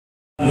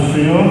Do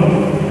Senhor.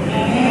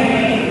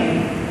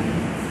 Amém.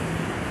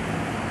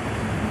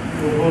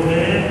 Eu vou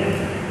ler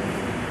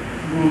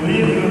no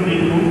livro de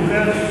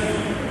Lucas,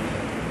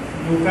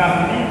 no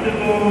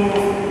capítulo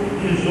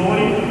 18.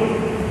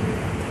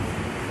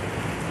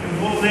 Eu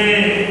vou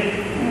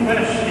ler um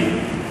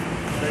versículo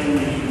da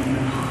início.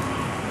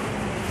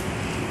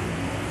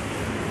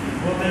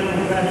 Vou ler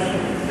o verso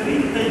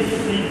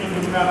 35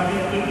 do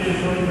capítulo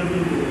 18 de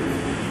Lucas.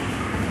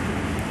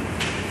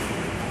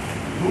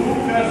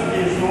 Lucas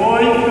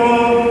 18,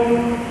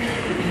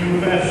 no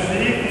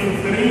versículo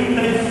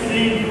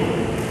 35.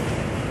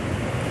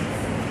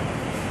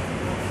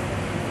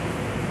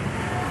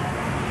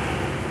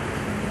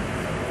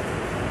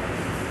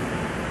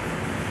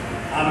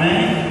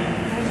 Amém?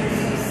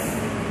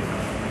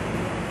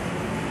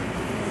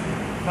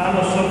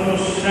 Fala sobre o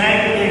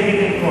cego de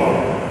Jericó.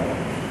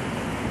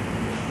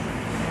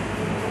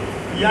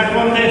 E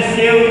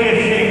aconteceu que,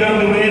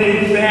 chegando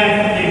ele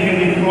perto de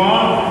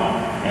Jericó,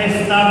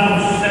 estava um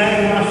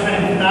cego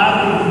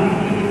assentado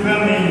junto do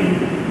caminho,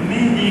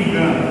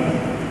 mendigando,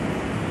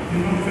 e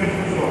não fecha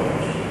os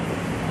olhos.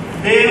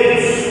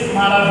 Deus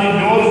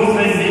maravilhoso,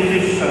 bendito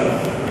e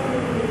santo,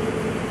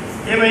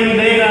 eu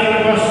entrei na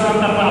tua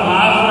santa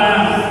palavra.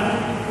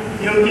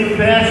 Eu te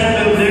peço,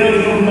 meu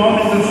Deus, no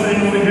nome do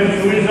Senhor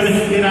Jesus, a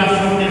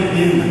inspiração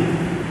divina,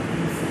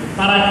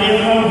 para que eu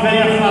não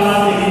venha falar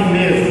de mim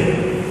mesmo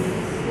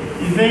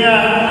e venha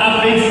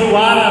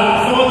abençoar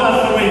a toda a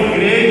tua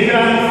igreja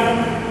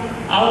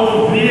ao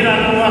ouvir a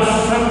tua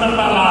santa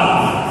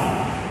palavra.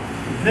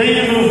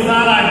 Venha nos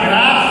dar a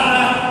graça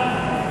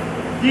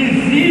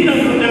divina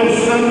do teu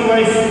Santo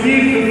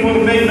Espírito por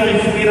meio da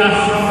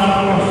inspiração da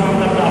tua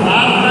santa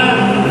palavra,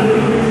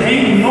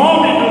 em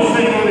nome do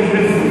Senhor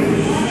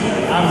Jesus.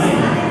 Amém.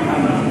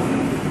 Amém.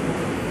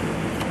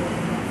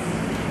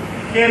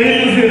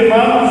 Queridos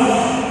irmãos,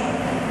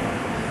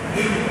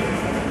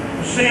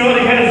 o Senhor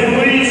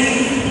Jesus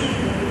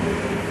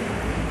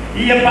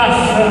ia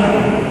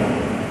passando.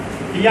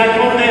 E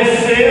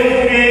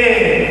aconteceu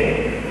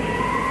que,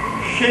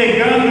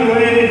 chegando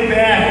ele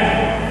perto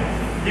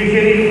de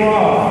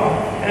Jericó,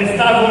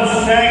 estava um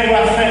cego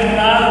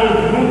assentado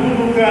junto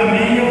do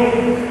caminho,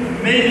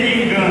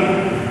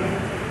 mendigando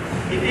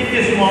e de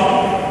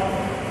esmola.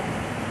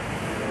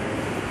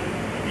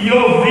 E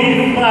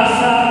ouvindo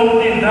passar a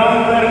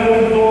multidão,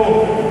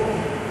 perguntou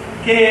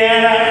que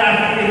era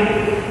aquilo.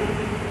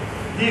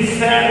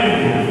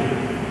 Disseram-lhe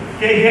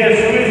que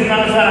Jesus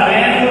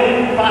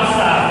Nazareno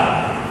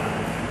passava.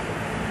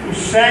 O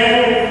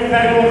cego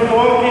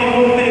perguntou que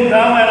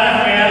multidão era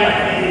aquela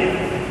que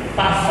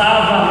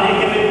passava ali,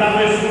 que ele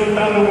estava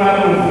escutando o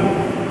barulho.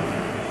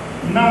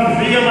 Não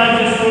via,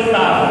 mas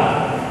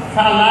escutava.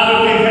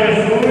 Falaram que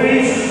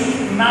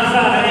Jesus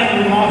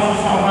Nazareno,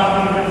 nosso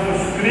Salvador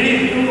Jesus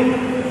Cristo,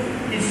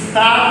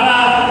 estava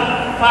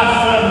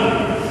passando.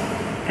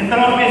 Então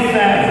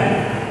observe.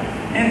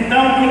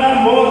 Então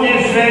clamou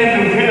dizendo: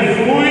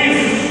 Jesus,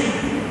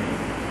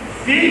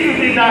 filho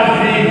de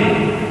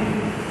Davi,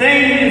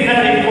 tem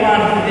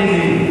misericórdia de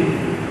mim.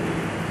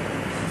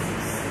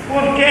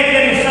 Por que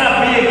ele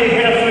sabia que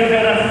Jesus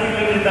era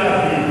filho de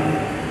Davi?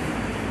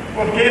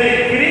 Porque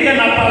ele cria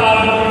na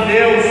palavra de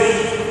Deus,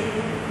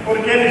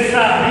 porque ele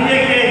sabia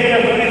que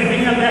Jesus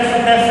vinha dessa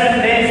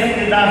descendência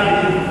de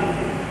Davi.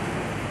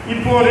 E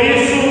por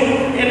isso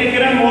ele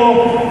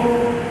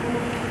clamou,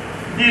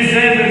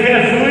 dizendo: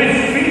 Jesus,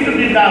 filho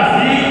de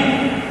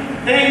Davi,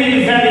 tem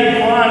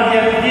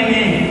misericórdia de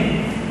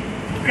mim.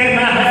 Porque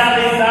na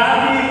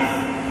realidade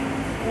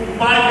o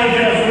pai de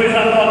Jesus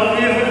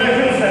adotivo era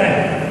José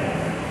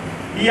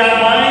e a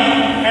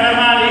mãe era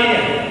Maria,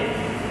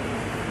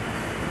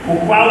 o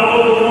qual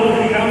todo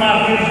mundo chama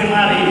a Virgem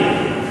Maria.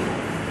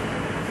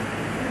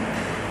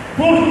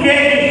 Por que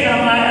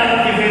chama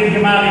ela de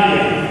Virgem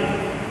Maria?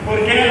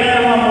 Porque ela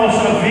era uma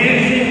moça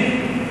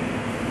virgem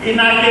e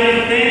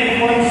naquele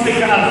tempo, quando se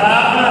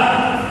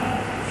casava,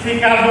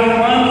 ficava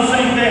um ano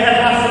sem ter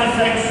relação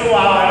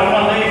sexual, era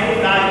uma lei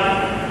judaica.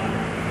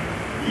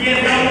 E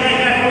então o que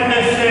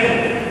aconteceu?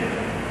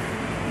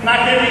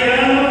 Naquele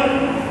ano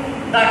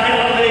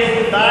daquela lei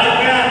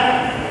judaica,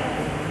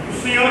 o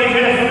Senhor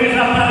Jesus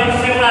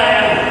apareceu a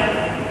ela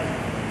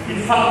e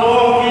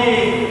falou que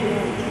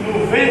no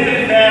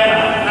ventre dela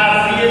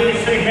havia de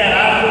ser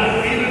gerado o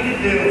Filho de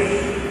Deus.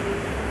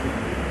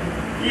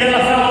 E ela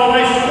falou: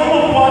 mas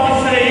como pode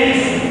ser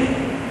isso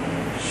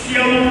se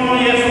eu não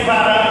conheço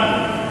varão?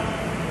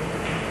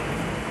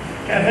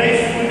 Quer ver?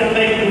 Escuta a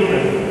leitura.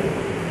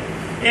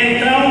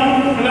 Então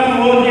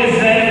clamou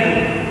dizendo: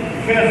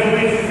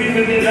 Jesus,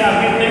 filho de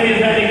Davi, tem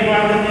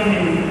misericórdia de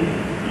mim.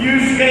 E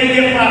os que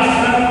iam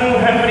passando o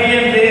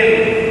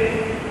repreenderam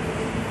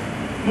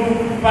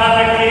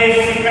para que ele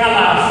se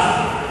calasse.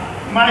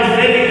 Mas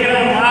ele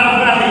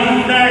clamava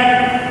ainda,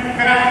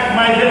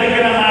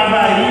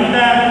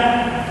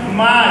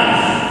 mas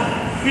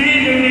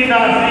filho de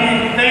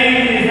Davi, tem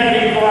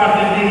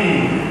misericórdia de mim.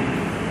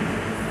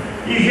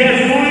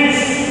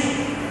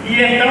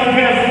 E então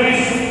Jesus,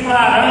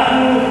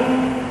 parando,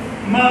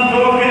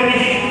 mandou que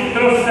ele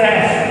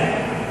trouxesse.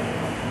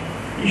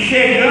 E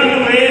chegando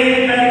chegando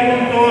ele,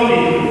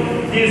 perguntou-lhe,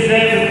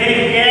 dizendo: que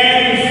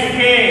queres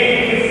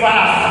que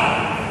faça?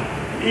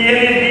 E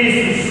ele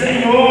disse: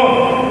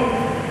 Senhor,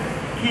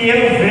 que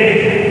eu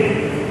veja.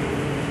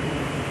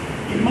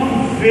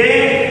 Irmão,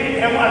 ver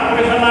é uma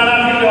coisa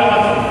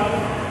maravilhosa,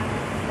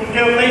 porque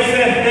eu tenho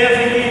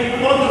certeza que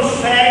todo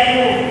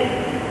cego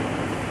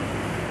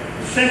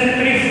sente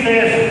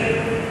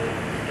tristeza.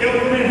 Eu,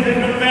 por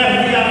exemplo,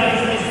 perdi a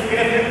vista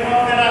esquerda com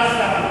a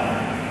operação.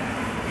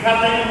 Já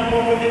tenho um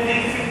pouco de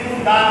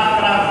dificuldade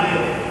para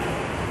ver.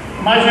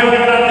 Mas eu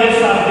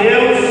agradeço a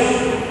Deus,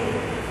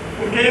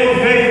 porque eu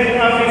vejo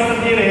com a vista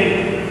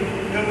direita.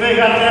 Eu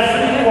vejo até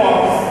sem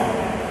óculos.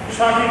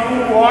 Só que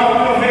com o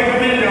óculos eu vejo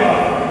melhor.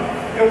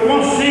 Eu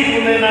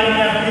consigo ler na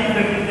minha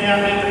Bíblia, que tem a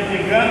letra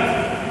gigante,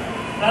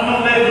 para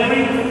não ler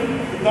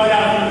muito, dói a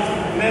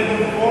vista.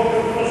 Lendo um pouco,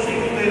 eu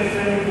consigo ler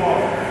sem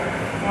óculos,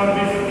 com a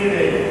vista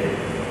direita.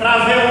 Para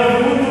ver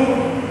o mundo,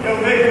 eu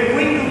vejo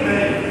muito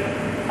bem.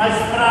 Mas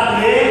para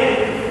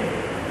ler,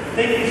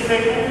 tem que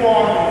ser com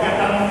óculos, que é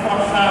para não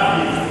forçar a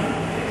vista.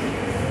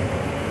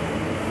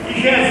 E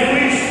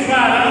Jesus,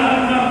 parando,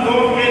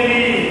 mandou que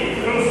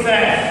ele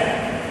trouxesse.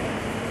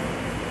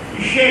 E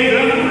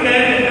chegando,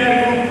 ele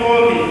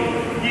perguntou-lhe,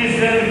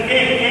 dizendo: que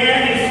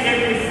queres que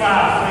ele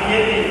faça? E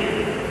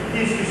ele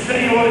disse: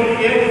 Senhor,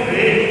 que eu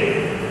vejo.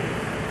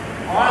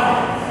 Olha,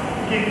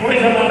 que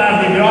coisa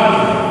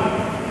maravilhosa.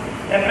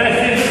 É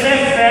preciso ter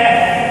fé.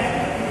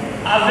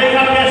 Às vezes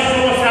a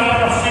pessoa se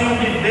aproxima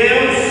de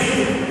Deus,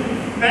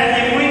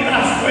 pede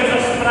muitas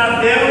coisas para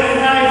Deus,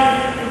 mas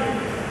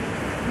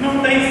não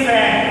tem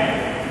fé.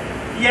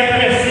 E é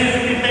preciso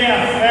que tenha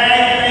fé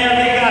e tenha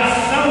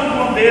ligação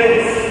com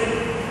Deus.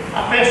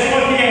 A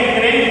pessoa que é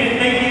crente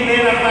tem que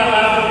ler a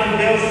palavra de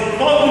Deus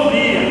todo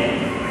dia,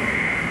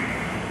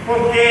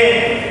 porque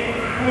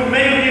por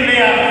meio de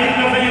ler a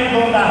Bíblia vem o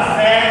dom da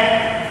fé,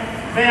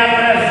 vem a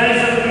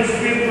presença do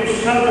Espírito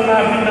Santo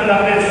na vida da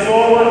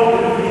pessoa.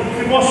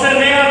 Se você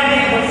lê a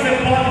Bíblia, você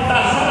pode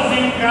estar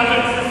sozinho em casa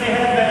que você se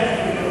reveste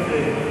com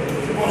Deus.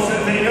 Se você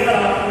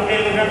melhorar, porque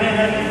ele já me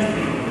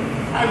revestiu.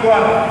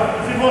 Agora,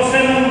 se você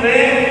não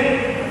lê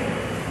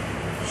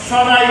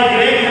só na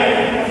igreja,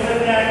 você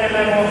tem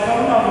aquela emoção,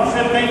 não.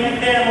 Você tem que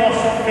ter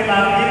emoção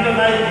pela Bíblia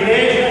na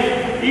igreja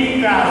e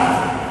em casa.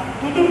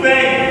 Tudo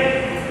bem,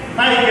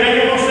 na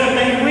igreja você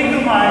tem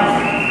muito mais,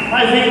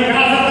 mas em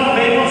casa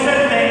também você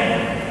tem,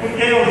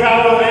 porque eu já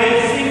orei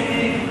e senti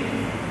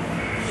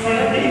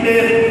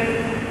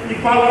mesmo. E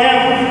qualquer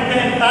um que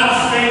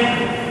tentar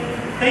sempre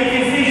tem que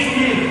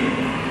existir,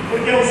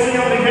 porque o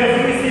Senhor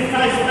Jesus se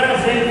faz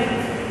presente.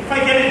 Foi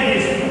que ele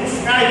disse: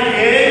 buscai-me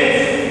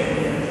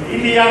e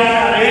me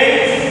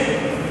achareis,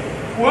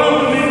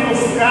 quando me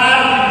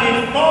buscar de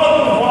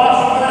todo o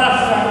vosso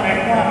coração. É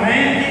com a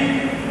mente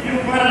e o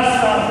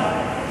coração.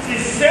 Se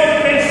seu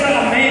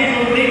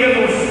pensamento liga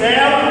no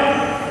céu,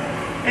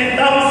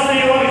 então o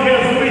Senhor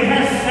Jesus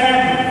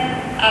recebe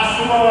a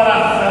sua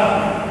oração.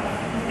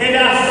 Ele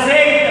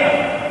aceita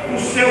o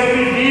seu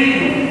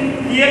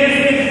pedido e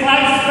ele se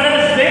faz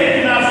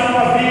presente na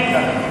sua vida.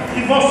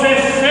 E você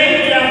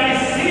sente a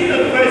descida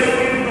do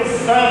Espírito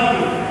Santo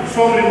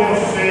sobre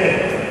você,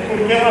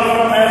 porque é uma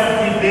promessa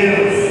de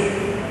Deus.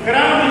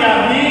 Crame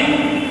a mim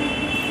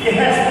e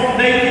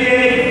respondei-lhe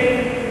ele,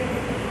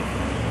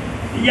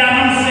 e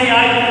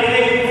anunciai a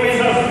ele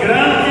coisas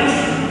grandes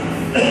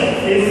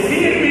e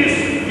firmes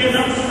que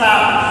não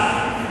sabes.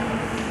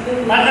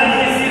 Mas é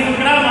preciso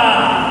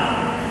clamar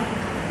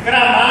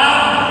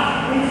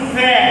com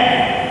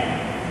fé,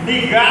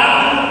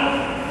 ligado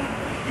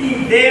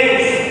em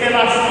Deus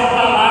pela sua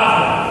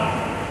palavra.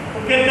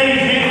 Porque tem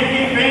gente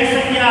que pensa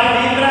que a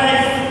Bíblia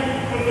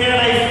porque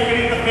ela é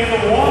escrita pelo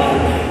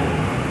homem,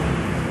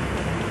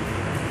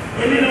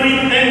 ele não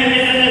entende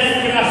nem a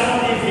inspiração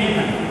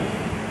divina.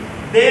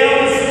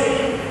 Deus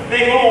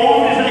pegou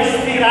homens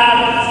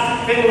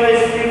inspirados pelo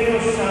Espírito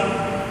Santo.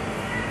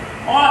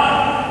 Olha,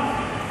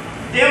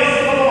 Deus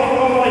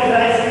colocou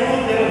Moisés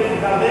como Deus,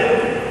 está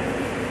vendo?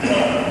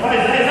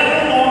 Moisés era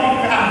um homem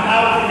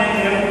carnal que nem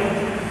eu.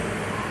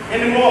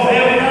 Ele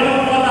morreu e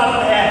não pôs na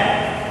terra.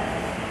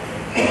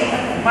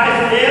 Mas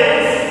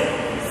Deus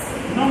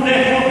não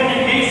deixou que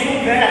ninguém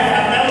soubesse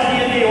até o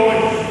dia de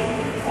hoje.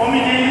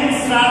 Homem nenhum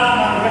sabe,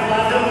 mano, que lá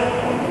Deus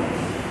não.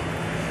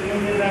 Se não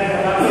quiser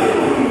revelar,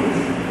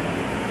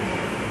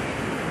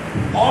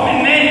 homem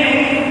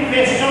nenhum,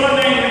 pessoa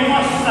nenhuma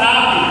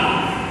sabe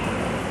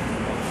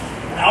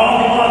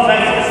aonde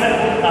Moisés foi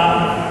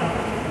sepultado.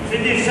 Se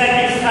disser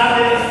que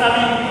sabe, ele está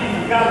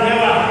mentindo. Galeu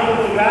achou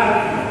o lugar?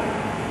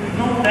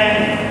 Não tem.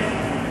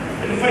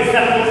 Ele foi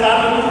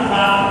sepultado no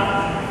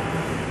mar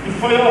e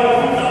foi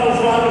oculto aos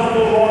olhos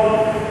do homem,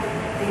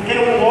 porque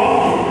o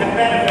homem é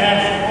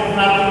perverso por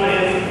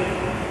natureza.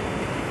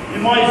 E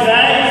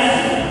Moisés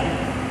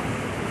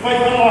foi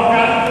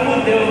colocado por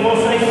Deus.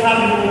 Vocês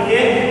sabem por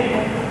quê?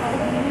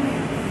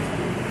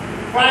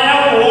 Qual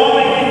é o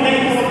homem que tem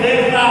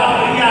poder para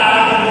abrir a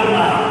água do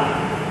mar?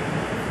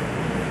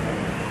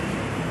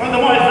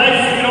 Quando Moisés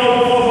tirou o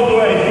povo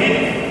do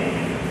Egito,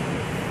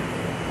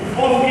 o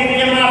povo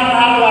queria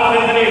matá-lo,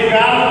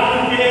 apedrejá-lo,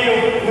 porque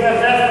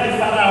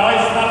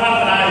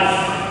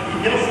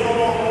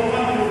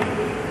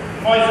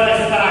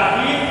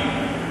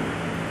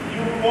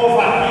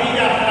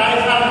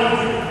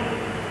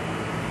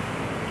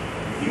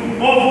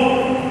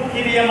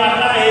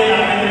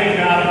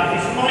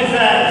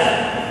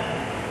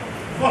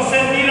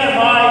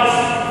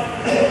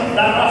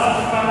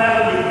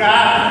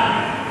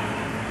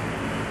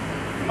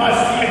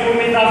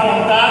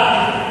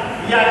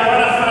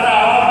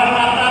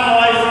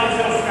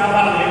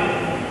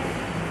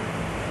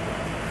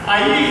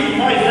Aí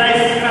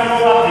Moisés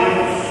clamou a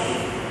Deus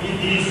e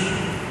disse: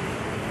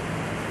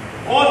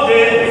 ó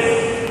Deus,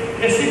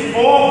 esse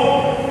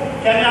povo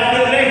quer me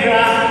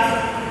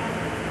apedrejar.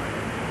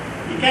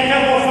 E o que é que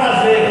eu vou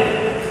fazer?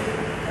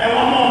 É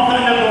uma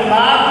montanha do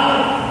lado,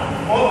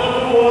 outra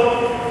do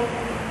outro.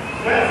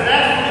 O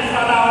exército de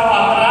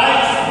Faraó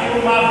atrás e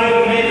o mar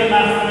vermelho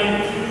na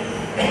frente.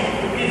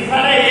 O que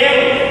farei eu?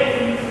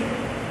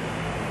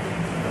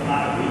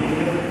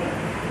 Maravilha.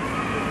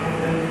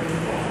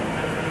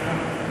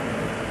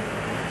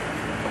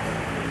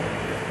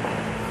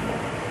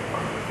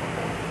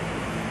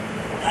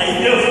 Aí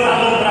Deus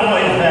falou para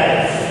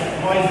Moisés: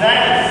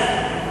 Moisés,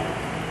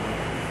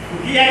 o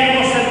que é que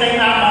você tem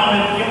na mão?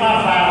 Ele tinha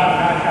uma vara, um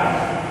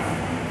cajado.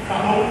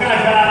 Falou o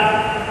cajado.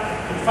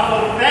 Ele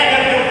falou: pega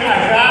teu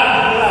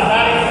cajado, tua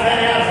vara e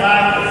fere as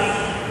águas.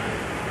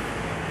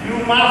 E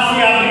o mar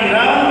se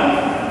abrirão,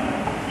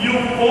 e o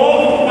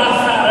povo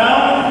passarão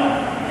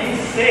em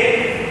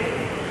seco.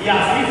 E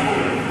assim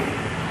foi.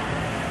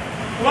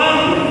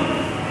 Quando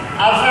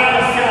as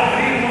águas se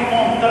abriram na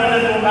montanha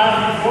do lado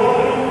de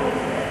outro,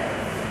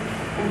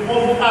 o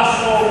povo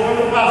passou.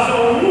 Quando passou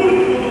o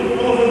único do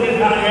povo de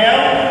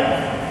Israel,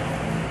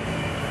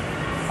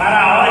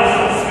 Faraó e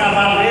seus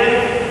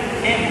cavaleiros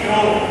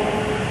entrou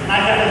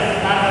naquela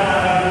estrada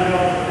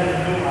maravilhosa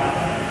dentro do mar.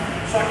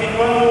 Só que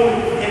quando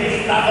ele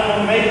estava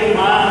no meio do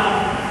mar,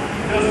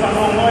 Deus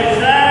falou: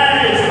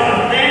 Moisés,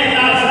 ordena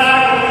as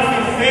águas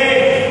que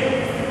fez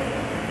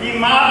e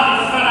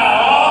mata o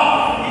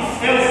Faraó e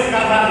seus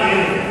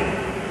cavaleiros.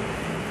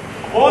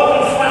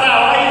 Outros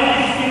faraós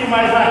existiram,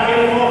 mas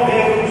aquele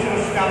morreu com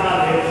seus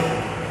cavaleiros.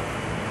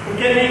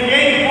 Porque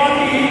ninguém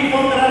pode ir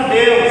contra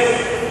Deus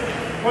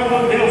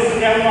quando Deus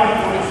quer uma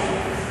coisa.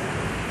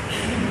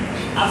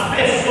 As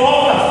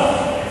pessoas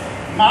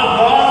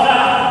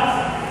maldosas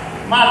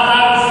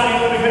mataram o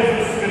Senhor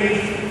Jesus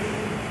Cristo.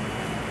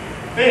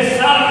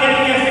 Pensaram que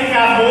ele ia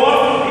ficar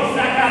morto e se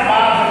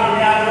acabava,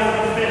 que as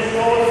outras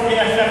pessoas que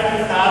iam ser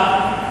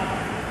sepultadas.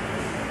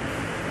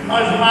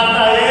 Nós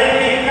matamos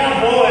ele e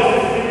acabou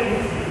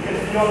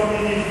esse homem que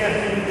diz que é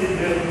filho de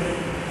Deus.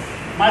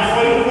 Mas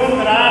foi o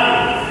contrário.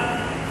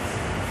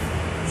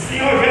 O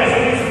Senhor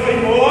Jesus foi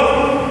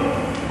morto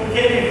porque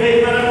ele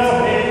veio para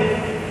morrer.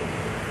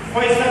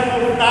 Foi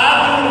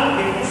sepultado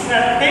e por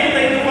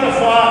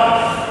 72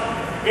 horas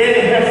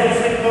ele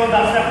ressuscitou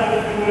da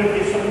sepultura,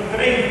 que são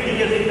 3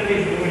 dias e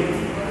 3 noites.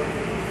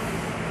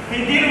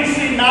 Pediram um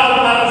sinal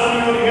para o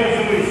Senhor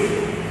Jesus.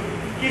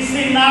 Que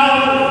sinal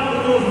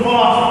nos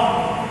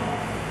mostra?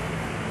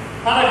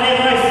 Para que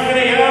nós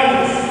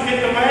creiamos que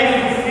tu és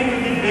o Filho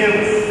de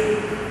Deus.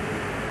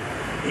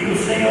 E o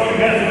Senhor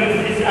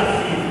Jesus disse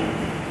assim: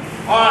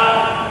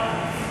 ora,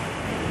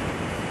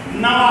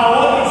 não há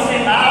outro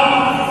sinal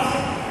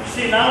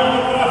senão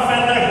do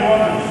profeta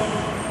Gomes.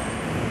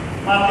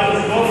 Mateus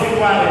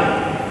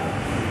 12:40.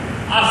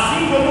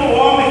 Assim como o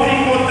homem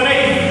ficou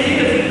 3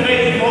 dias e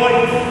 3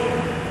 noites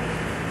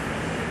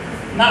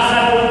na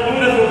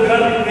sepultura do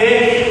grande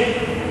peixe,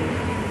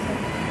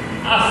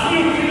 assim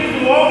o Filho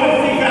do Homem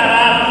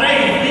ficará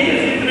 3 dias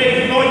e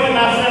 3 noites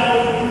na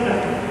sepultura.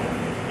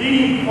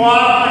 E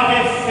importa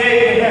que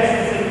seja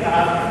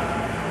ressuscitado.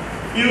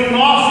 E o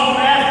nosso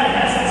mestre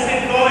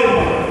ressuscitou,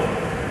 irmão.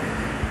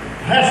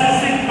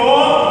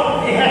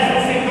 Ressuscitou e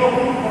ressuscitou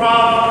com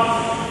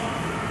provas.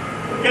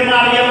 Porque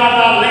Maria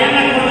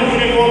Madalena, quando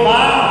chegou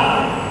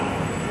lá,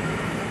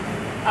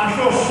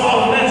 achou só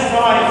os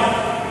lençóis,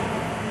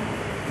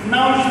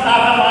 não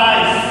estava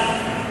mais.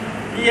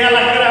 E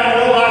ela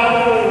clamou lá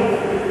com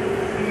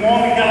um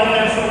homem que ela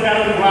pensou que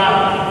era o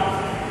guarda.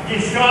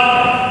 Disse: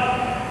 olha,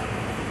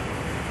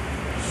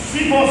 se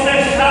você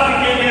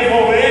sabe quem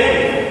levou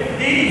ele,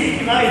 diz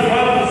que nós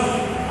vamos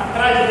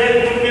atrás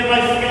dele, porque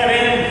nós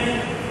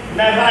queremos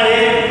levar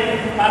ele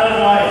para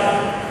nós.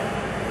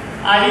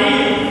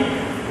 Aí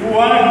o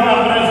anjo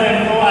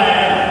apresentou a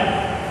ela.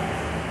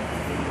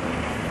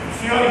 O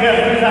Senhor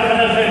Jesus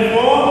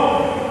apresentou,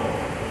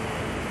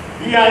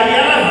 e aí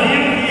ela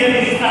viu que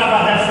ele estava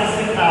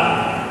ressuscitado.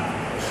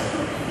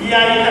 E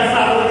ainda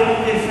falou que não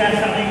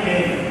dissesse a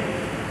ninguém.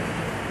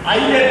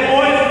 Aí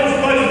depois os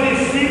 2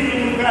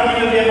 discípulos no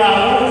caminho de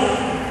Emaús,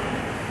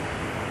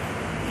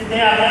 que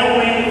tem até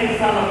um hino que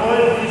fala: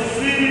 2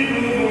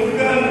 discípulos no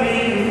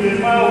caminho de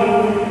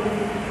Emaús,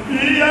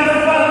 ia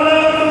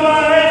falando a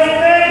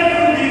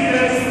respeito de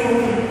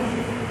Jesus.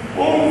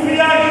 Um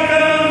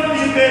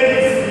viajante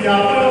dele se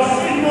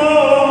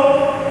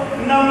aproximou,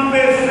 não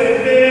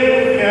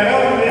percebeu que era o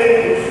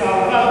meu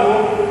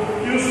Salvador.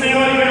 E o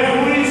Senhor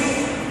Jesus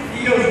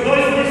e os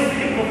 2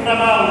 discípulos para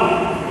Emaús,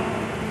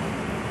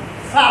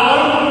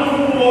 falando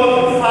com o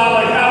outro, fala: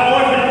 já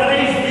hoje é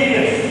 3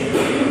 dias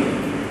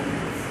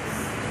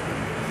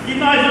e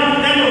nós não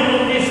temos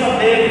notícia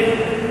dele.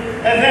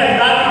 É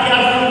verdade que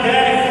as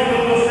mulheres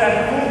foram do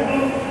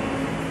sepulcro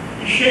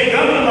e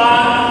chegando lá,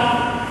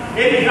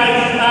 ele já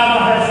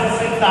estava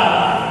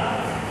ressuscitado.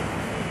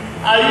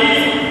 Aí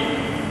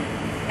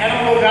era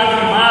um lugar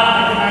de mata,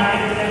 que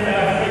naquele tempo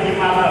era cheio de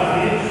mata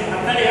verde.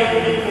 Até eu,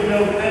 que no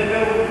meu tempo,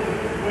 eu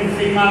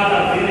conheci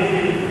mata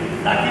verde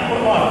daqui para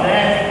o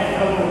Nordeste,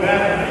 para o lugar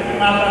que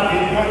mata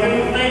vida, porque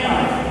não tem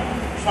mais.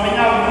 Só em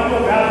algum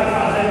lugar de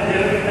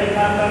fazendeiro que tem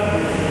mata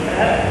vida.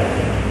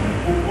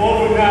 O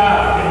povo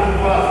já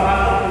derrubou as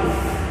matas tudo.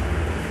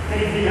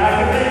 Tem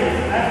viagem bem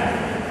isso, né?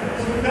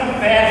 Tudo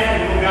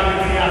campestre, lugar de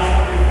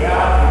criação de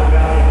gado,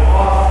 lugar de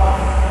roça,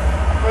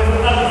 a coisa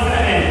está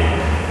diferente.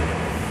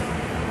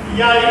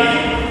 E aí,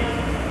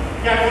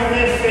 o que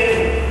aconteceu?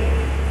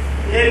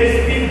 Eles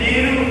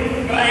pediram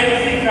para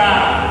ele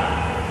ficar.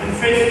 Ele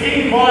fez que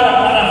ir embora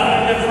para a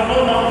frente. Ele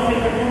falou: não,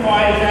 fica com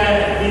nós,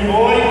 de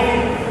noite.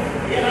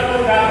 E era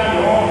lugar de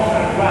onça,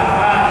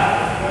 guará,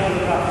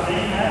 coisas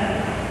assim, né?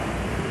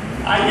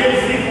 Aí ele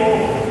ficou.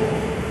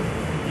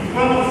 E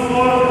quando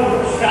foram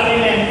se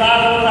alimentar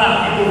do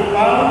partir do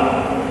pão,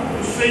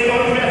 o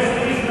Senhor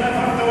Jesus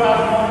levantou as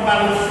mãos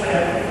para o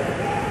céu.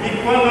 E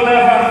quando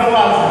levantou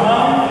as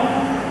mãos,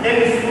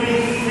 eles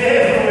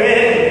conheceram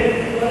ele.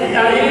 E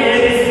aí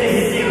ele se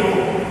retirou.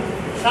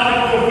 Sabe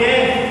por quê?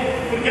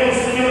 Porque o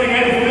Senhor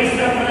Jesus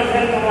se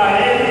apresentou a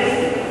eles,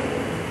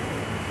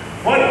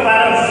 foi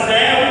para o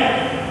céu,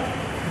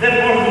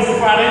 depois dos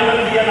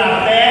 40 dias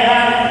na terra,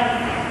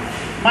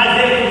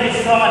 mas ele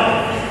disse: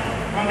 olha,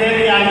 quando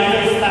ele ainda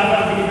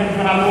estava vivo,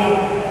 ele falou,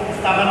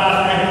 estava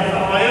na terra, ele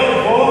falou: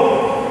 eu vou,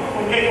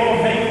 porque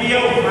convém que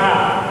eu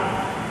vá,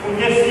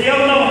 porque se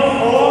eu não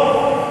for,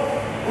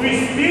 o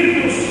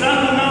Espírito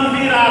Santo não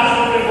virá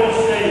sobre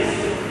vocês.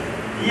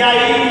 E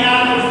aí em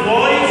Atos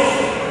 2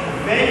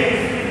 veio o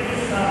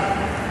Espírito Santo,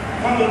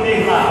 quando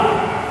diz lá,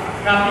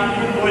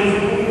 capítulo 2,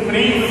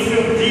 cumprindo-se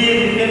o dia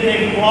de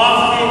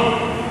Pentecoste,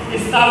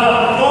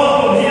 estavam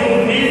todos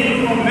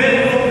reunidos no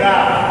mesmo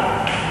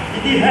lugar, e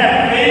de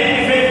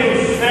repente veio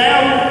do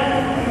céu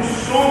um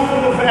som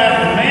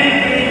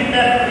fervente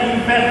e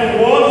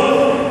impetuoso,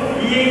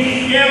 e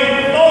encheu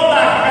toda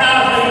a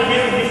casa em que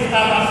ele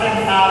estava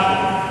sentado.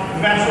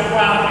 Verso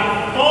 4: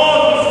 e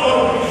todos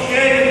foram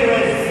cheios do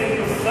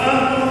Espírito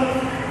Santo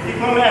e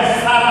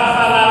começaram a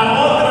falar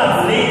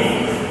outras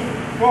línguas,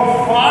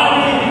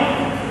 conforme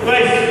o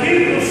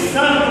Espírito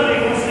Santo lhe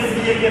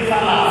concedia que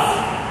falasse.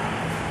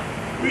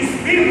 O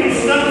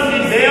Espírito Santo de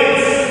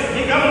Deus,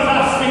 digamos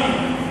assim,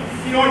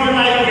 se hoje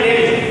na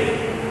igreja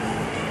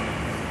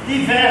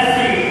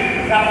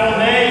tivesse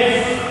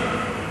japonês,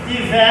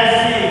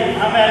 tivesse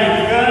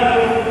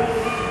americano,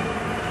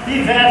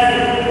 tivesse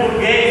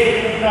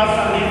português, que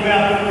nossa língua é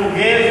a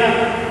portuguesa,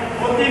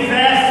 ou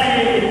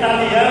tivesse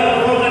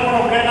italiano, ou outra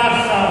qualquer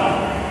nação,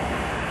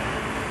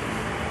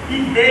 e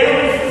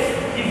Deus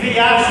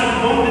enviasse o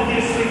dom de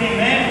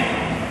discernimento,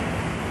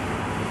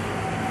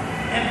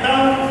 então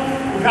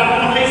o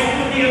japonês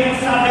podia não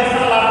saber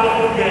falar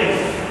português,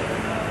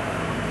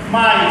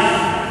 mas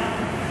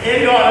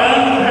ele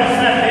orando,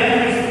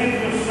 recebendo o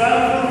Espírito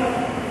Santo,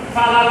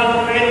 falava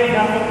com ele em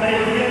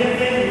japonês e ele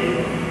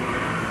entendia.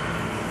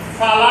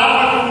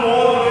 Falava com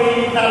outro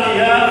em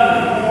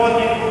italiano, com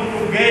outro em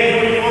português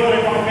ou em outra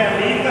qualquer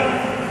língua,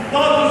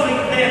 todos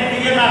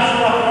entendiam na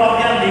sua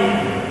própria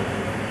língua.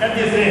 Quer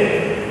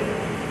dizer,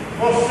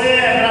 você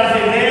é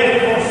brasileiro,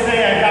 você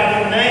é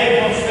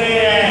japonês, você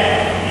é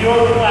de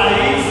outro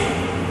país,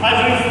 mas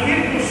o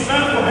Espírito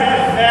Santo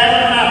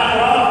revela na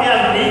própria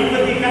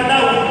língua de cada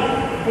um.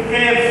 Porque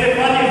você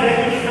pode ver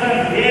que o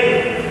estrangeiro,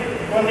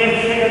 quando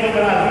ele chega no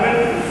Brasil,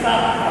 ele não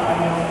sabe falar a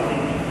nossa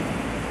língua.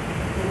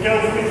 Porque eu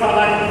fui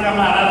falar com um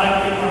camarada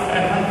aqui na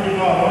Fernando de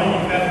Noronha,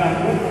 em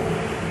Pernambuco,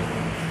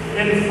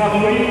 ele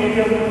falou e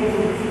eu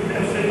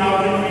deu sinal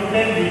que eu não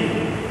entendi,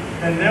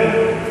 entendeu?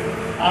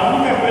 A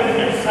única coisa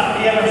que ele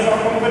sabia era só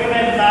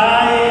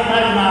cumprimentar e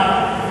mais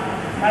nada.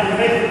 Mas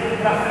veio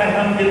para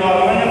Fernando de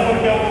Noronha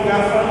porque é um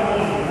lugar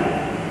famoso, né?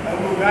 É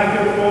um lugar que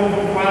o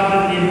povo quase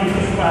de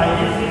muitos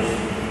países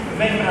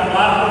vem para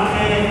lá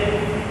porque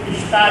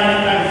está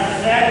entre as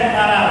 7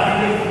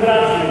 maravilhas do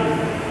Brasil,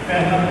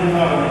 Fernando de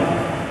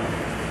Noronha.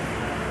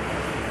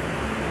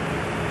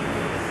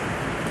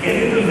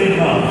 Queridos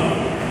irmãos,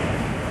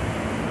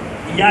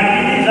 e aqui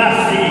diz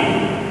assim,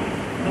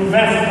 no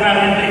verso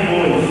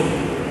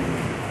 42,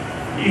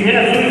 e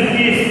Jesus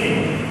disse: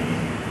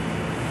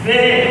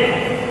 vê,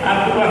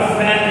 a tua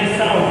fé te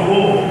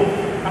salvou,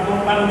 acabou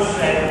para o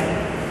céu.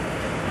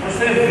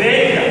 Você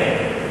veja,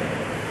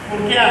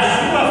 porque a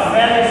sua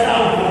fé lhe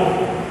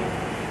salvou.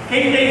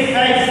 Quem tem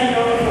fé em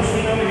Senhor, o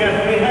Senhor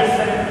Jesus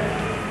recebe.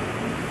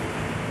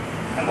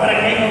 Agora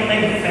quem não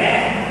tem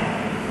fé,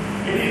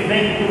 ele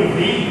vem por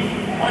vir,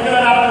 pode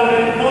orar por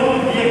ele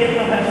todo dia que ele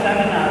não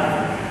recebe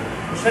nada.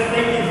 Você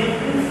tem que vir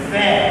com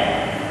fé.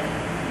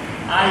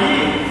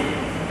 Aí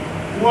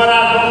o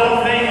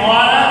orador vem,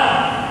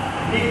 ora,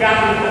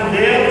 ligado com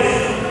Deus,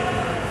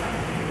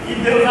 e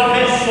Deus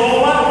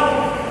abençoa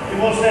e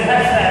você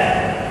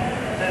recebe,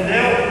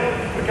 entendeu?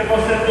 Porque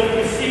você tem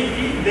que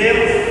sentir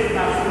Deus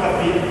na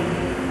sua vida,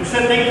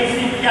 você tem que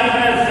sentir a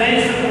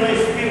presença do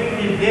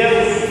Espírito de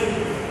Deus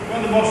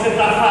quando você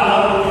está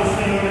falando do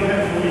Senhor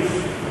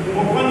Jesus,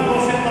 ou quando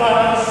você está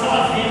orando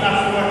sozinho na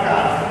sua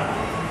casa,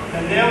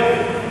 entendeu?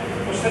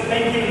 Você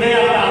tem que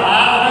ler a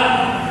palavra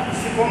e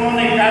se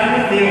comunicar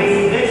com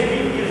Deus, desde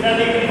que quiser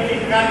lhe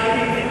criticar, que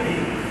lhe critique.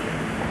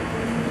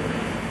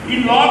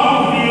 E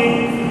logo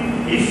viu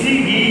e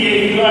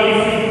seguia, e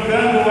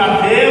glorificando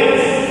a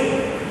Deus,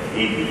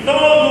 e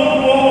todo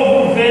o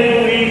povo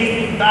vendo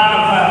isto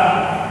dava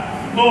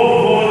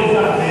louvores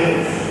a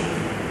Deus.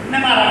 Não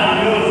é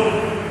maravilhoso?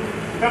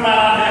 O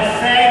camarada é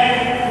cego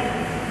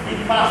e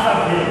passa a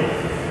ver.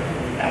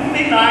 É um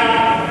milagre.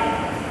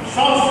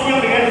 Só o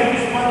Senhor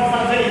Jesus pode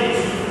fazer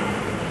isso.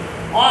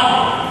 Olha,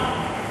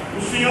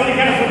 o Senhor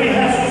Jesus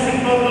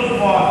ressuscitou dos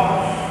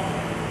mortos,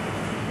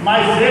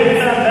 mas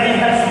Ele também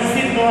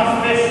ressuscitou as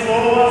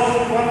pessoas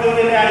quando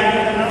Ele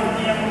ainda não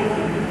tinha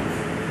morrido.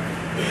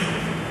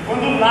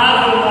 Quando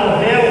Lázaro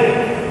morreu,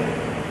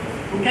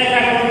 o que é que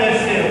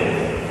aconteceu?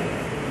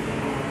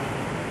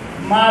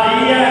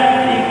 Maria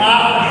e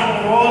Marta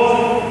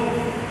choroso,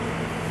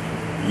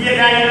 e ele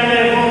ainda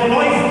levou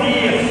 2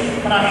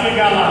 dias para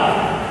chegar lá.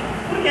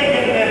 Por que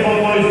ele levou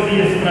 2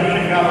 dias para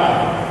chegar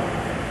lá?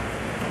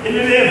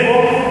 Ele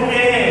levou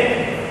porque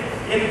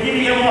ele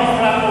queria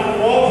mostrar para o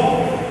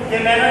povo que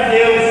ele era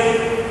Deus,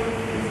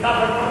 que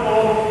estava com o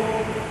povo.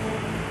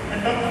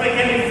 Então o que foi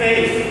que ele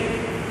fez?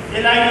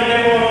 Ele ainda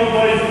demorou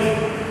 2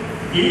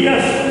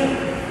 dias,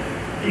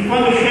 e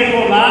quando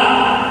chegou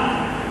lá,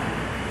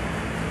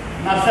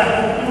 na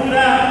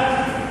sepultura,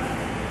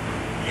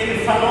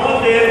 ele falou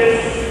a Deus,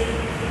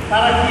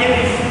 para que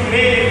eles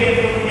creiam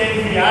que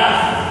ele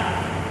enviasse.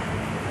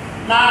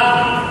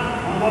 Lázaro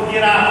mandou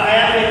tirar a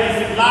pedra e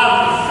disse: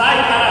 Lázaro, sai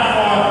para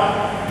fora.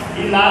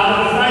 E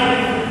Lázaro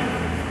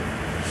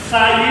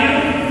saiu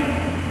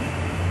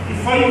e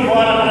foi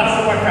embora para a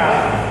sua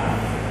casa.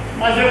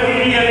 Mas eu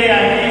queria ler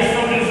aqui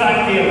sobre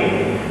Zaqueu.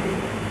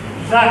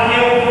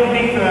 Zaqueu,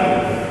 publicano,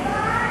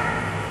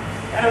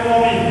 era um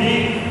homem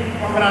rico,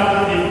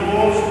 cobrador de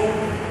imposto.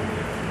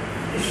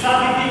 E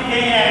sabe que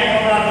quem é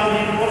cobrador de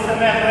imposto é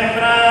vergonha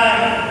para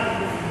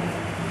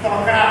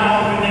tocar a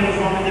mão que nem os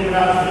homens de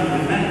Brasília,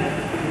 né?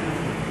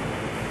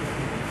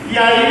 E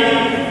aí,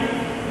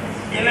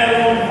 ele era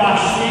um homem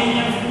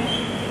baixinho,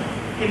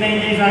 que nem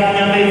diz aqui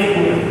a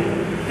leitura.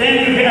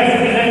 Tendo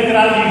Jesus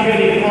entrado em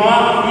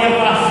Jericó, ia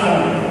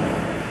passando.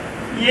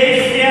 E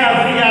eis que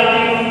havia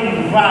ali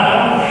um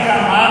varão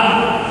chamado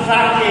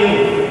Zaqueu.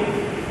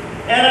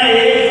 Era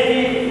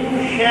este o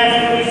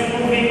chefe dos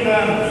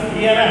publicanos,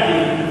 e era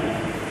rico.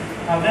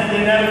 Está vendo?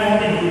 Ele era um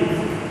homem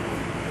rico.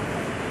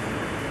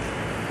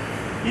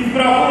 E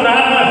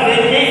procurava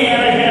ver quem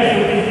era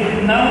Jesus,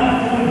 e não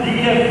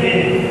podia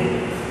ver.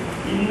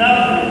 E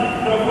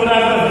não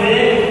procurava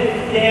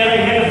ver quem era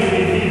Jesus,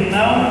 e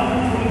não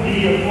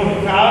podia, por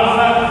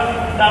causa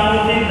da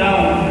multidão,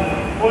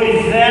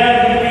 pois era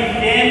de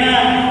pequena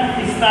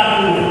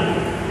estatura.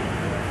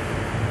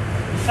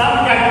 Sabe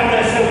o que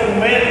aconteceu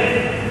com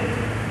ele?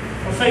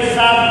 Vocês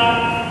sabem,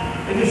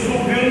 ele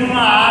subiu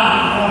numa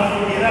árvore, numa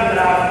figueira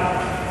brava,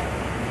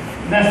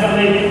 nessa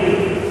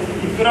leitura,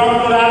 e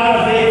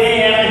procurava ver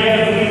quem era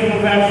Jesus, no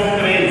verso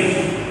 3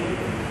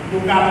 do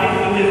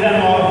capítulo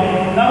 19.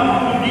 Não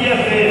podia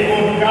ver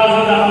por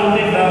causa da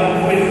multidão,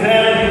 pois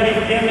era de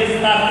pequena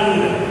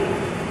estatura.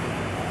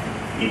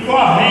 E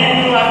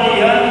correndo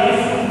adiante,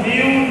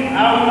 subiu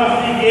a uma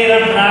figueira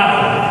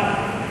brava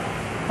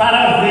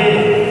para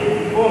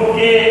ver,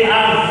 porque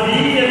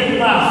havia de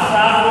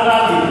passar por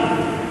ali.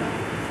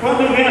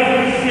 Quando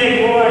Jesus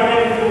chegou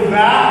àquele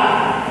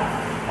lugar,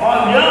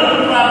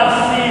 olhando para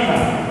cima,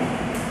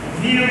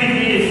 viu e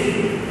disse: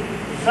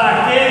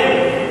 Zaqueu,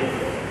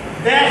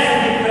 desce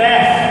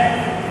depressa,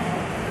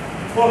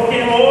 porque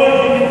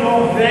hoje me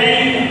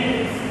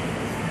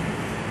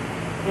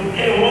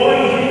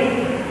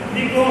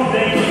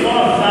convém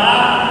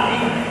posar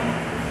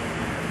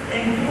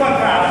em tua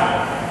casa.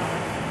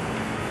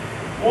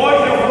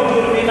 Hoje eu vou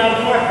dormir na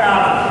tua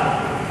casa.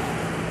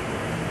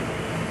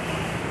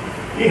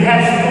 E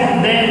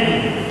respondendo,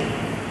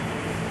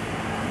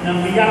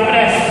 e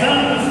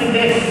apressando-se,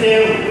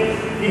 desceu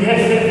e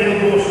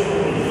recebeu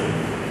gostoso.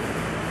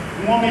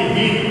 Um homem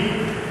rico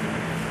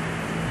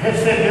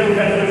recebeu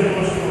Jesus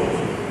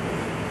gostoso.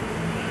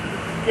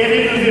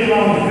 Queridos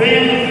irmãos,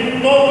 vendo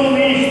que todo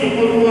isto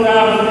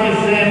murmurava,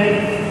 dizendo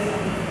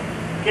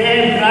que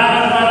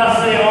entrara para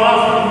ser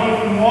hóspede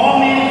de um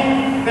homem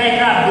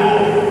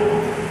pecador,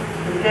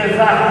 porque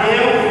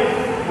Zaqueu,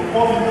 o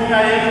povo tinha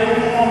ele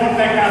como um homem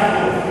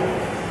pecador.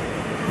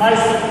 Mas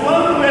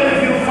quando ele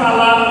viu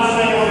falar do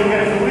Senhor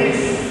Jesus,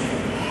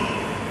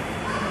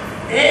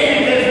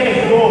 ele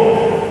desejou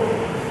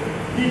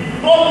de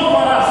todo o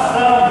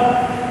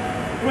coração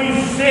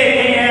conhecer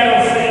quem era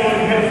o Senhor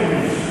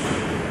Jesus.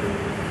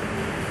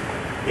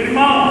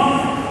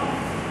 Irmãos,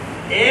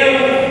 eu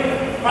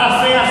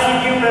passei a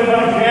seguir o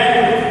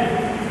Evangelho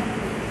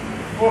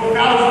por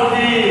causa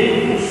de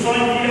um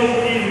sonho que eu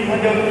tive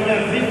quando eu tinha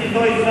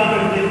 22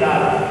 anos de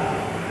idade.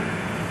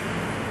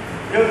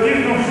 Eu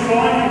tive um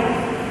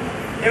sonho.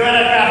 Eu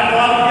era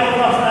católico e eu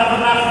gostava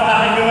da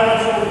farra, que eu era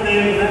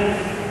solteiro, né?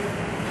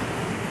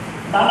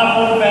 Lá na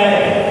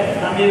Pompeia,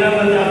 na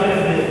Miranda de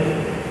Azevedo.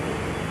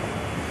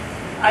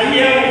 Aí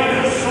eu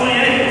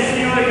sonhei que o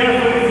Senhor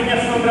Jesus vinha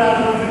sobre as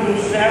nuvens do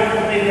céu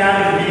com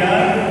milhares de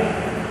anjos.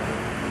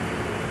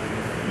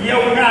 E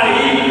eu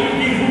caí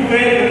de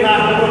joelho na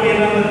rua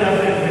Miranda de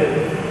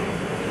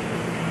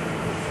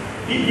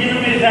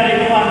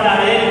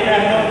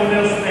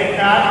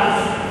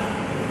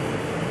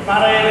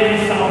para Ele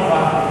me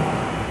salvar.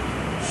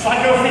 Só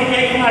que eu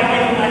fiquei com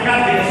aquilo na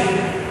cabeça.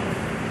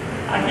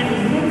 Aquilo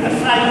nunca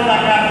saiu da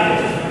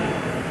cabeça.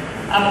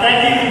 Até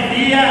que um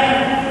dia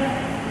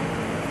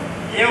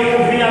eu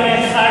ouvi a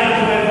mensagem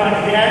do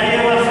Evangelho e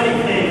eu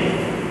aceitei.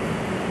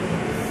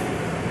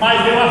 Mas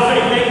eu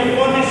aceitei com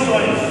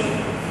condições.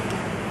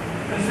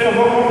 Eu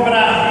vou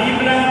comprar a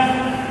Bíblia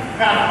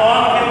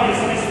católica, de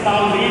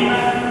Paulina,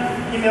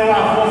 que meu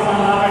avô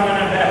falava que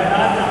era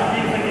verdade, a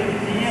Bíblia que ele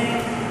tinha,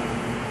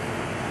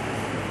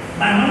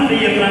 mas não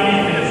lia para mim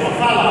ver, só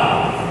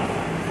falava.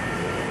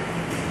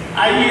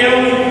 Aí eu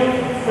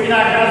fui na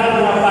casa de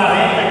uma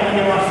parente, quando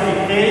eu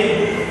aceitei,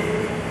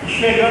 e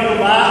chegando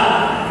lá,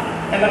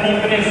 ela me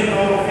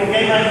emprestou,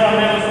 fiquei mais ou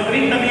menos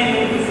 30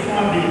 minutos com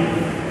a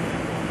Bíblia.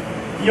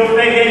 E eu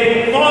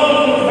peguei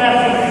todos os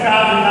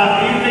versos-chave da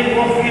Bíblia e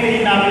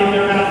conferi na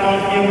Bíblia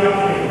católica que eu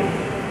achei.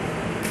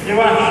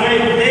 Eu achei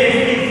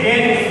desde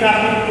Gênesis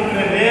capítulo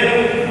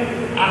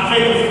 1,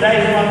 achei os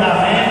 10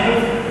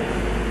 mandamentos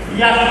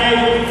e achei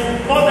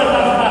todas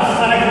as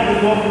passagens do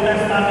Novo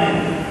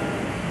Testamento.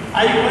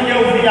 Aí quando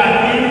eu vi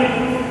aquilo,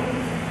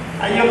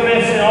 aí eu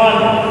pensei,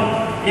 olha,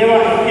 eu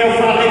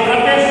falei para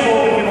a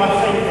pessoa que eu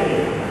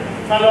aceitei.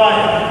 Falei,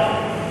 olha,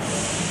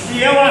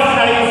 se eu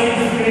achar isso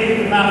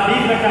escrito na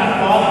Bíblia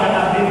Católica,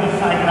 na Bíblia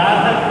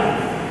Sagrada,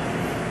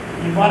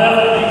 embora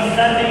ela tenha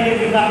 7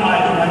 livros a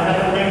mais, mas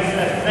ela tem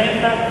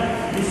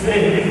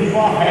 66 livros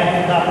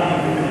corretos da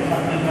Bíblia, essa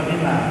Bíblia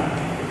binária.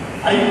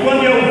 Aí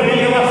quando eu vi,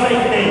 eu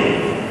aceitei.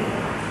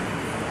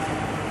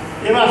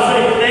 Eu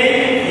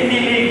aceitei e me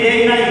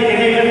liguei na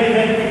Igreja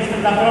Adventista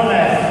da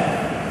Promessa.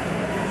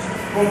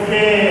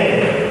 Porque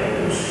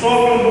o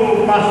sogro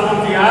do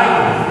pastor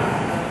Tiago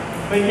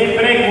foi quem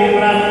pregou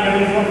para mim, eu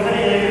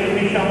encontrei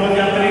ele me chamou de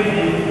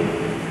atrevido.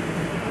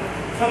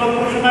 Falou,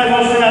 puxa, mas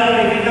você é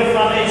atrevido? Eu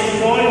falei,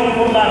 sou e não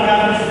vou largar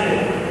você.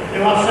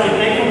 Eu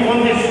aceitei com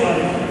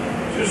condições.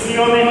 Se o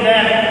Senhor me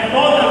der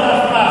todas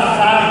as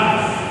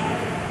passagens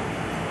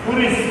por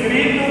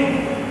escrito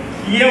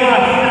e eu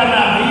achar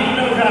na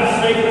Bíblia, eu já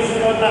sei que o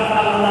Senhor está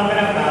falando a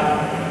verdade.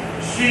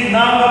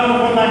 Senão, eu não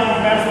vou dar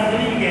conversa de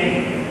ninguém.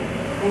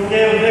 Porque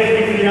eu,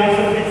 desde criança,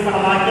 eu tenho que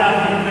falar que a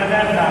Bíblia é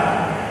verdade.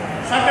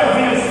 Só que eu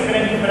vi os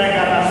crentes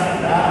pregar na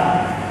cidade,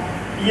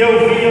 e eu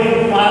vi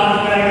o padre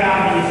pregar a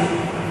missa.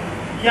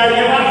 E aí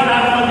eu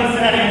achava uma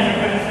diferença.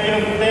 Eu pensei,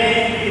 eu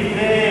tenho que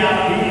ver a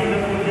Bíblia,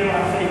 porque eu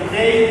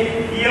aceitei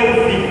e eu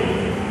vi.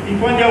 E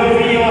quando eu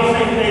vi, eu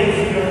aceitei o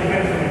Senhor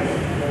Jesus.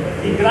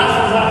 E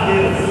graças a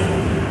Deus,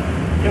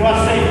 eu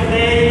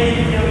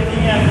aceitei, eu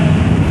ia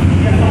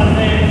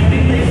fazer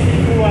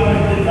 35 anos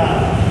de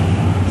idade.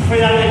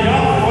 Foi a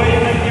melhor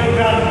coisa que eu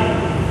já vi.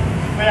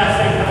 Foi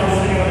aceitar o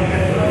Senhor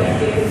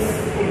Jesus.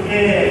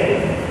 Porque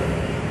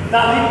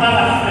dali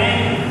para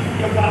frente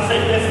eu passei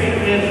dessa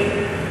igreja.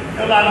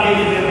 Eu larguei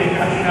de beber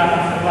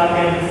cachaça, eu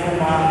larguei de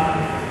fumar.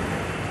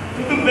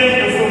 Tudo bem que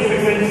eu sofri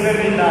com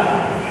enfermidade,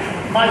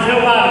 mas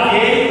eu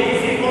larguei e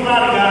fico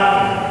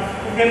largado.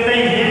 Porque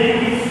tem gente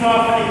que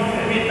sofre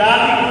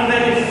enfermidade e quando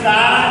ele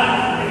sai,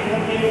 ele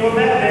continua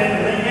bebendo,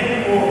 nem que ele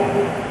morra.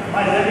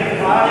 Mas ele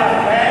vai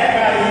até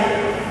cair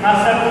na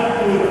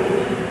sepultura.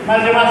 Mas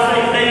eu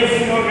aceitei o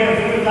Senhor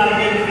Jesus,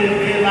 larguei de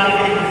beber,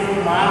 larguei de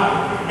fumar,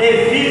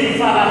 evito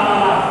falar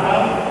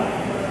palavrão,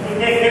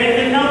 porque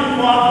crente não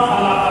pode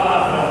falar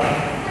palavrão,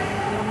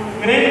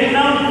 crente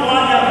não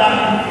pode andar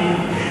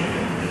mentindo,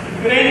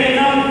 crente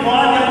não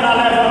pode andar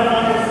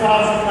levantando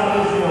falso para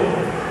os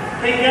outros,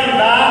 tem que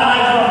andar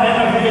mais ou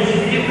menos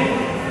regido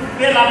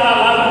pela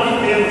palavra de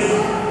Deus,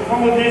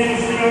 como disse o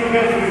Senhor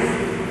Jesus.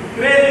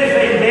 Credes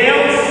em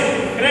Deus,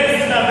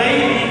 credes também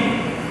em mim,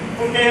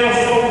 porque eu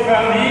sou o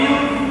caminho,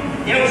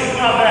 eu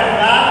sou a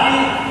verdade,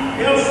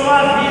 eu sou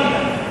a vida.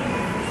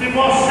 Se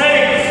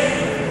vocês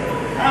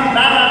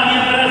andarem na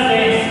minha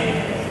presença,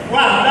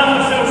 guardando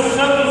os meus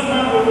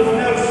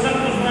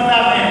santos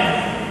mandamentos,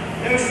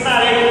 eu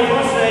estarei com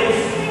vocês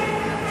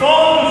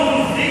todos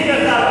os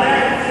dias até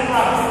a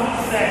consumação do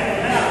século,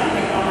 né? A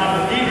Bíblia falava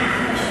disso.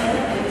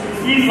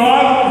 E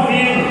logo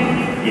viram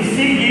e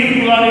seguiram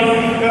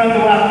glorificando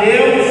a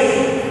Deus,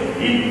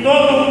 e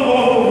todo o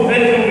povo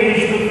vendo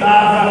isto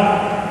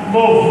dava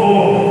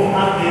louvor a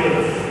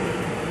Deus.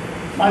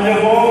 Mas eu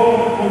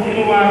vou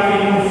continuar aqui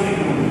no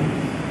segundo.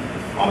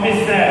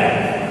 Observe,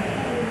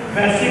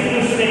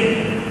 versículo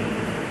 5.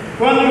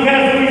 Quando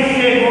Jesus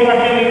chegou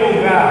àquele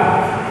lugar,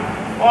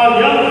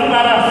 olhando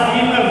para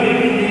cima, viu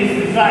e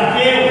disse: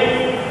 Zaqueu,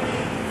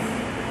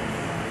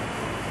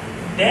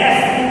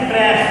 desce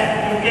depressa,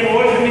 porque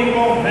hoje me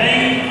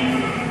convém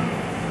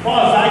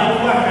posar em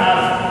tua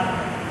casa.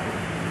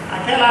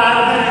 Aquela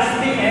árvore era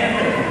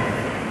espinhenta.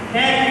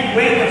 Quem é que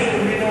aguenta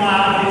subir numa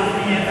árvore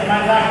espinhenta?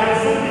 Mas Zaqueu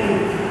subiu,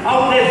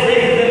 ao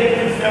desejo dele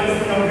conhecer o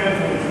Senhor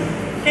Jesus.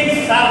 Quem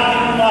sabe que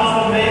no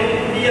nosso meio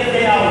podia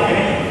ter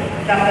alguém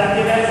que até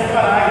tivesse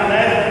coragem,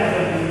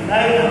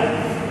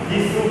 de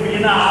subir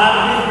na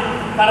árvore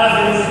para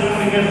ver o Senhor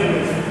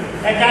Jesus.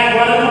 É que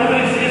agora não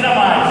precisa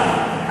mais.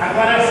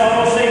 Agora é só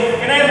você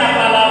crer na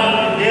palavra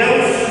de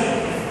Deus,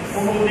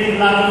 como diz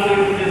lá no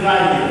livro de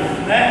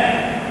Isaías, né?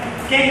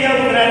 Quem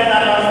deu crédito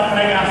na nossa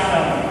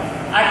pregação?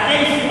 A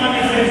quem se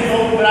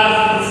manifestou o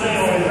braço do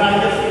Senhor?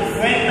 Isaías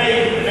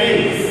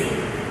 53.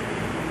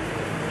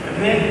 Quer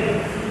ver?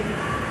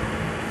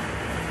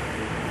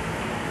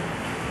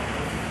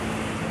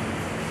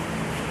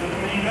 Eu não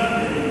me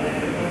enganei, né?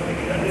 Eu vou ter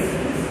que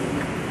agradecer.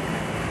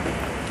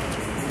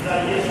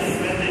 Isaías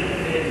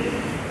 53.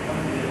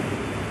 Vamos ver.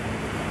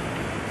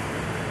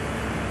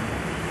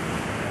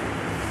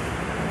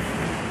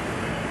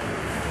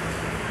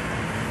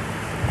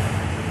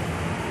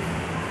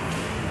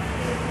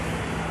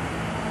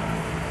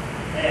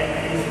 É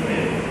isso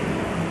mesmo.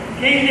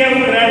 Quem deu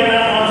crédito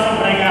na nossa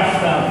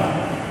pregação?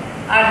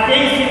 A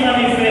quem se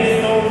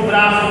manifestou o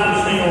braço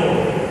do Senhor?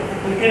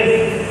 Porque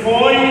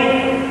foi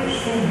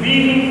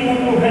subindo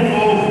como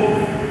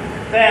renovo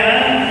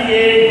perante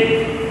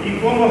ele, e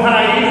como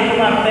raiz de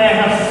uma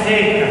terra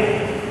seca,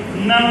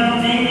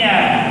 não tinha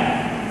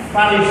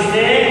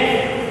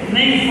parecer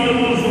nem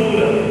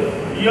formosura,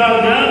 e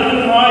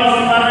olhando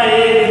nós para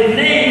ele,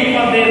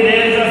 nenhuma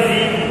beleza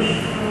vimos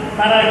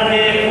para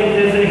que o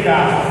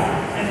desejasse.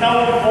 Então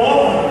o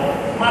povo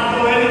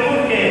matou ele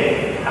porque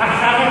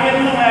achava que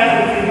ele não era o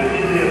filho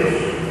de Deus.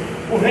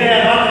 O rei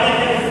Herodes, o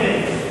que ele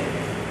fez?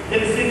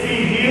 Ele se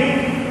fingiu,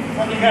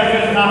 quando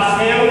Jesus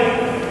nasceu,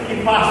 que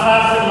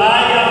passasse lá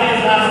e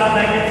avisasse onde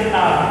é que ele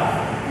estava.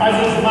 Mas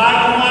os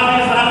magos não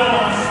avisaram,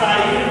 não,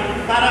 saíram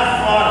para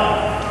fora,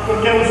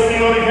 porque o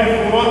Senhor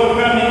recuou do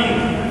caminho,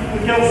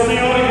 porque o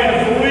Senhor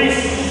Jesus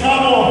só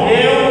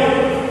morreu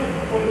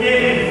porque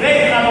ele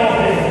veio para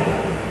morrer.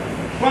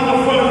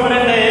 Quando foram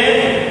prender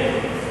ele,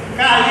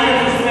 caía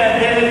dos pés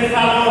dele, ele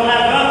falou: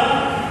 levanta,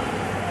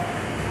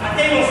 a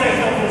quem vocês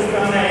estão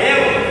buscando? É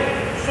eu?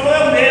 Sou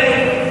eu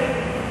mesmo.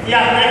 E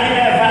até que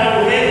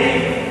levaram ele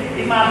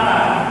e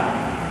mataram.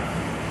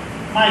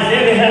 Mas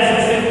ele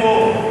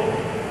ressuscitou,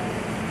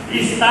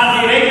 está à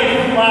direita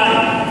do Pai,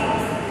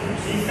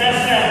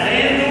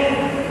 intercedendo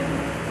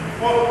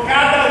por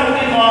cada um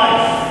de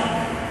nós.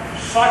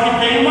 Só que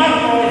tem uma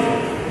coisa: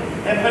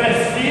 é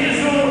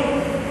preciso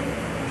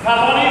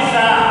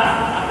valorizar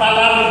a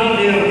palavra de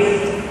Deus,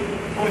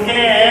 porque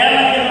é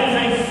ela que nos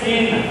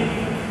ensina,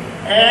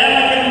 é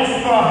ela que nos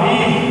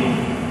corrige,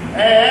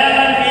 é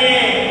ela que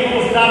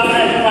nos dá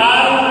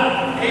preparo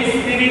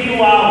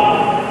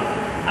espiritual.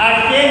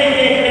 Aquele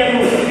que crê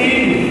no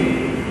Filho,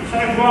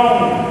 São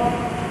João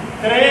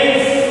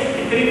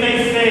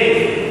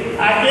 3:36,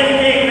 aquele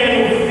que crê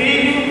no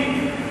Filho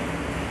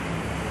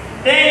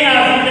tem a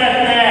vida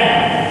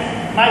eterna,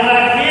 mas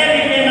aquele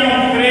que não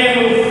crê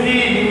no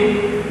Filho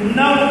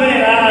não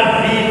verá a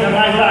vida,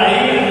 mas a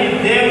ira de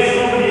Deus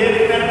sobre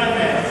ele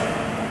permanece.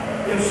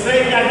 Eu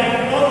sei que aqui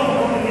todo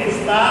mundo que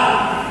está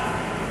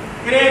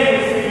crê no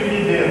Filho de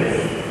Deus,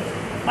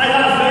 mas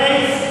às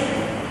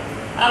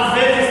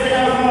vezes tem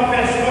alguma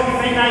pessoa que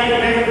vem na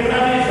igreja por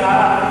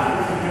amizade.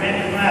 O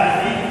crente não é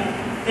assim,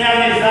 tem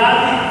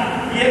amizade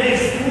e ele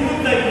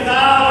escuta e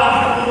tal,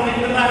 acha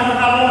bonito, mas não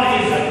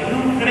valoriza,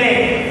 não crê.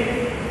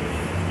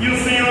 E o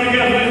Senhor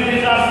Jesus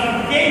diz assim: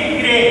 quem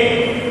crê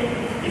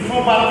e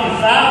for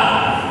batizado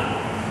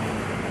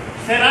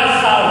será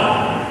salvo.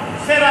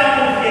 Será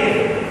por quê?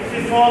 Se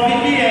for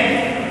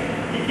obediente.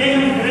 E quem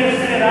não crê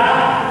será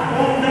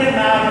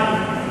condenado.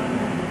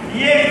 E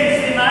esses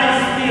sinais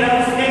seguirão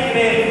os que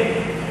crê.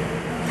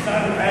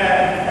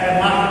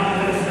 Marcos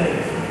 16.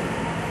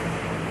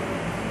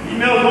 E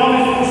meu nome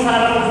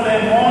expulsarão os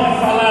demônios,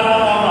 falarão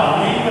novas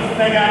línguas,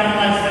 pegarão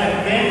nas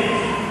serpentes,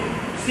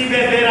 se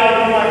beber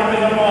alguma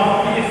coisa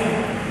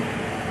mortífera,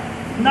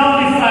 não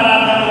lhe fará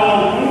dano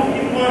algum, e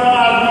porão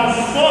as mãos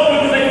sobre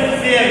os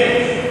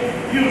enfermos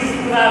e os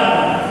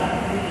curarão.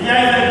 E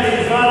ainda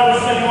diz: olha, o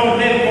Senhor,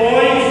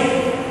 depois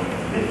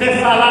de ter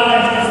falado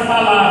estas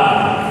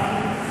palavras,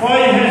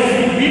 foi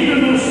recebido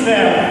no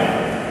céu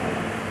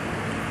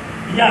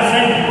e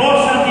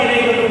assentou-se à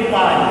direita do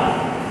Pai.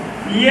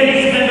 E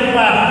eles, tendo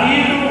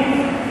partido,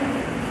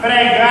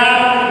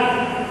 pregaram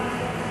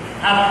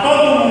a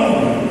todo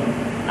mundo,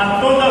 a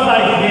todas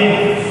as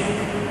gentes,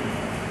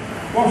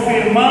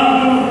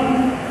 confirmando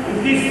o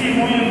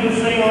testemunho do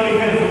Senhor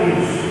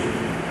Jesus.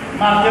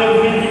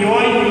 Mateus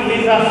 28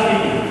 diz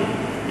assim: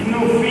 e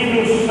no fim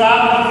do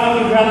sábado,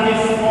 quando já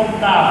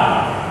descontava,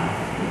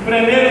 o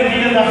primeiro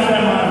dia da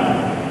semana,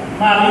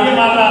 Maria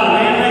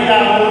Madalena e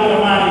a outra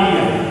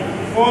Maria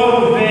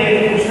foram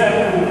ver o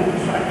sepulcro.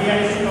 Isso aqui é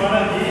a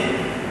história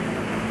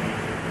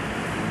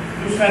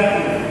do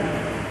sepulcro.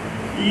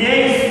 E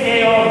eis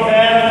que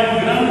houvera um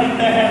grande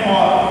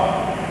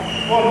terremoto,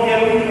 porque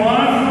um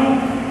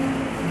anjo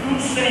do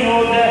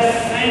Senhor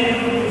descendo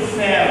do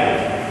céu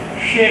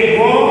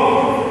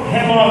chegou,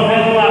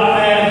 removendo a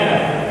pedra,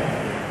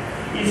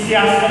 e se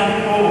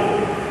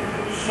assentou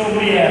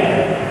sobre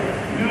ela.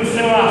 E o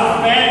seu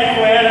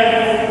aspecto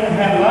era como um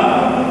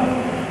relâmpago,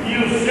 e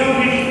o seu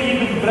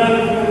vestido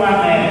branco como a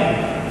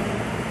neve.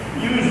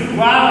 E os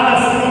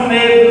guardas, com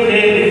medo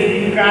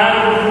dele,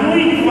 ficaram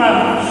muito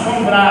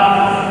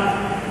assombrados,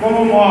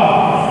 como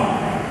mortos.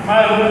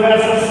 Mas no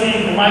verso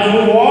 5: mas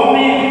o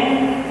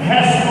homem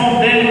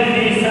respondendo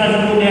disse às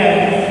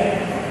mulheres: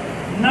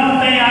 não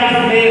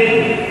tenhais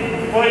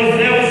medo,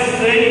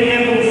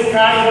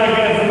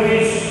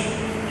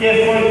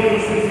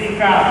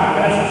 glorificado.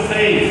 Verso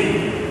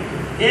 6.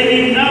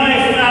 Ele não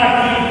está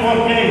aqui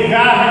porque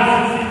já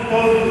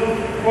ressuscitou,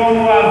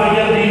 como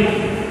havia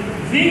dito.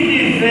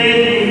 Vinde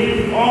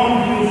ver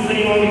onde o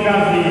Senhor lhe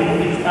havia,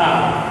 onde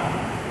estava.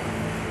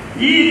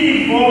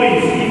 E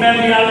depois,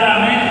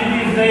 imediatamente,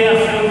 dizei a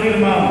seus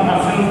irmãos, a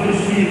seus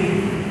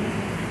discípulos,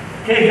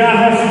 que já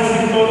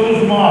ressuscitou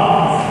dos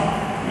mortos.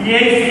 E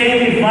eis que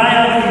ele vai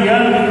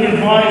adiante de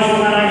vós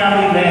para a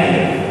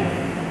Galiléia.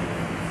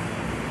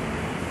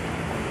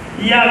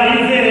 E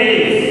ali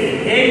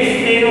vereis,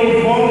 eis que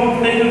eu vou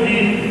tenho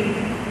dito.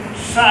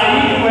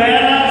 Saiu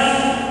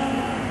elas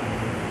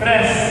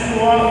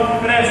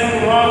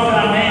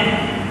pressurosamente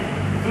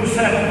do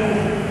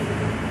sepulcro,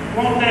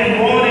 com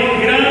temor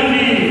e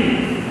grande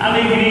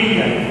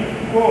alegria,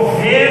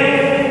 correram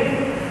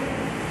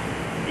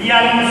e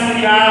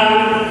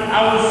anunciaram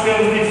aos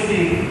seus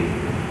discípulos.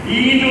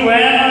 E indo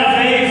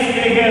elas, eis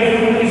que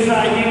Jesus lhe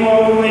saiu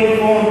ao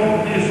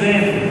encontro,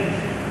 dizendo: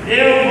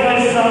 eu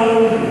vos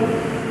saúdo.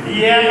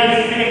 E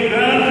elas,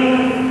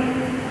 chegando,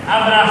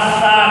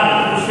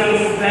 abraçaram os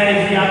seus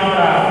pés e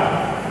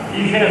adoraram.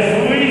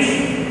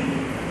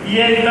 E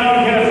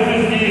então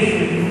Jesus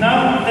disse: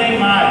 não tem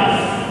mais.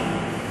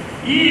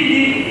 E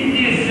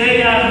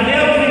dizei a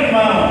meus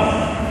irmãos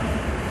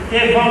que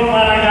vão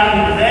para a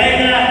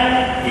Galiléia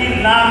e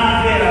lá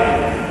me verão.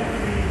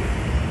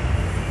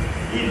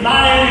 E lá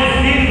eles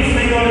viram o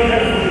Senhor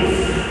Jesus.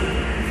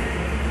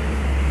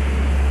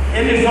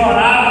 Eles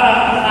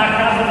oravam na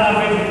casa da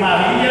Virgem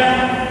Maria.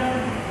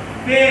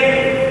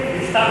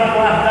 Pedro estava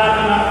guardado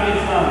na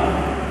prisão.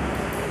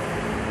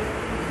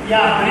 E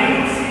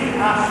abriu-se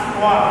as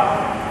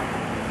portas,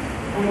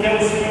 porque o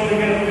Senhor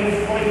Jesus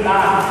foi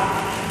lá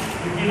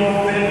e tirou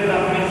Pedro da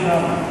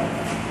prisão.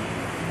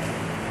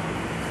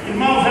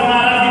 Irmãos,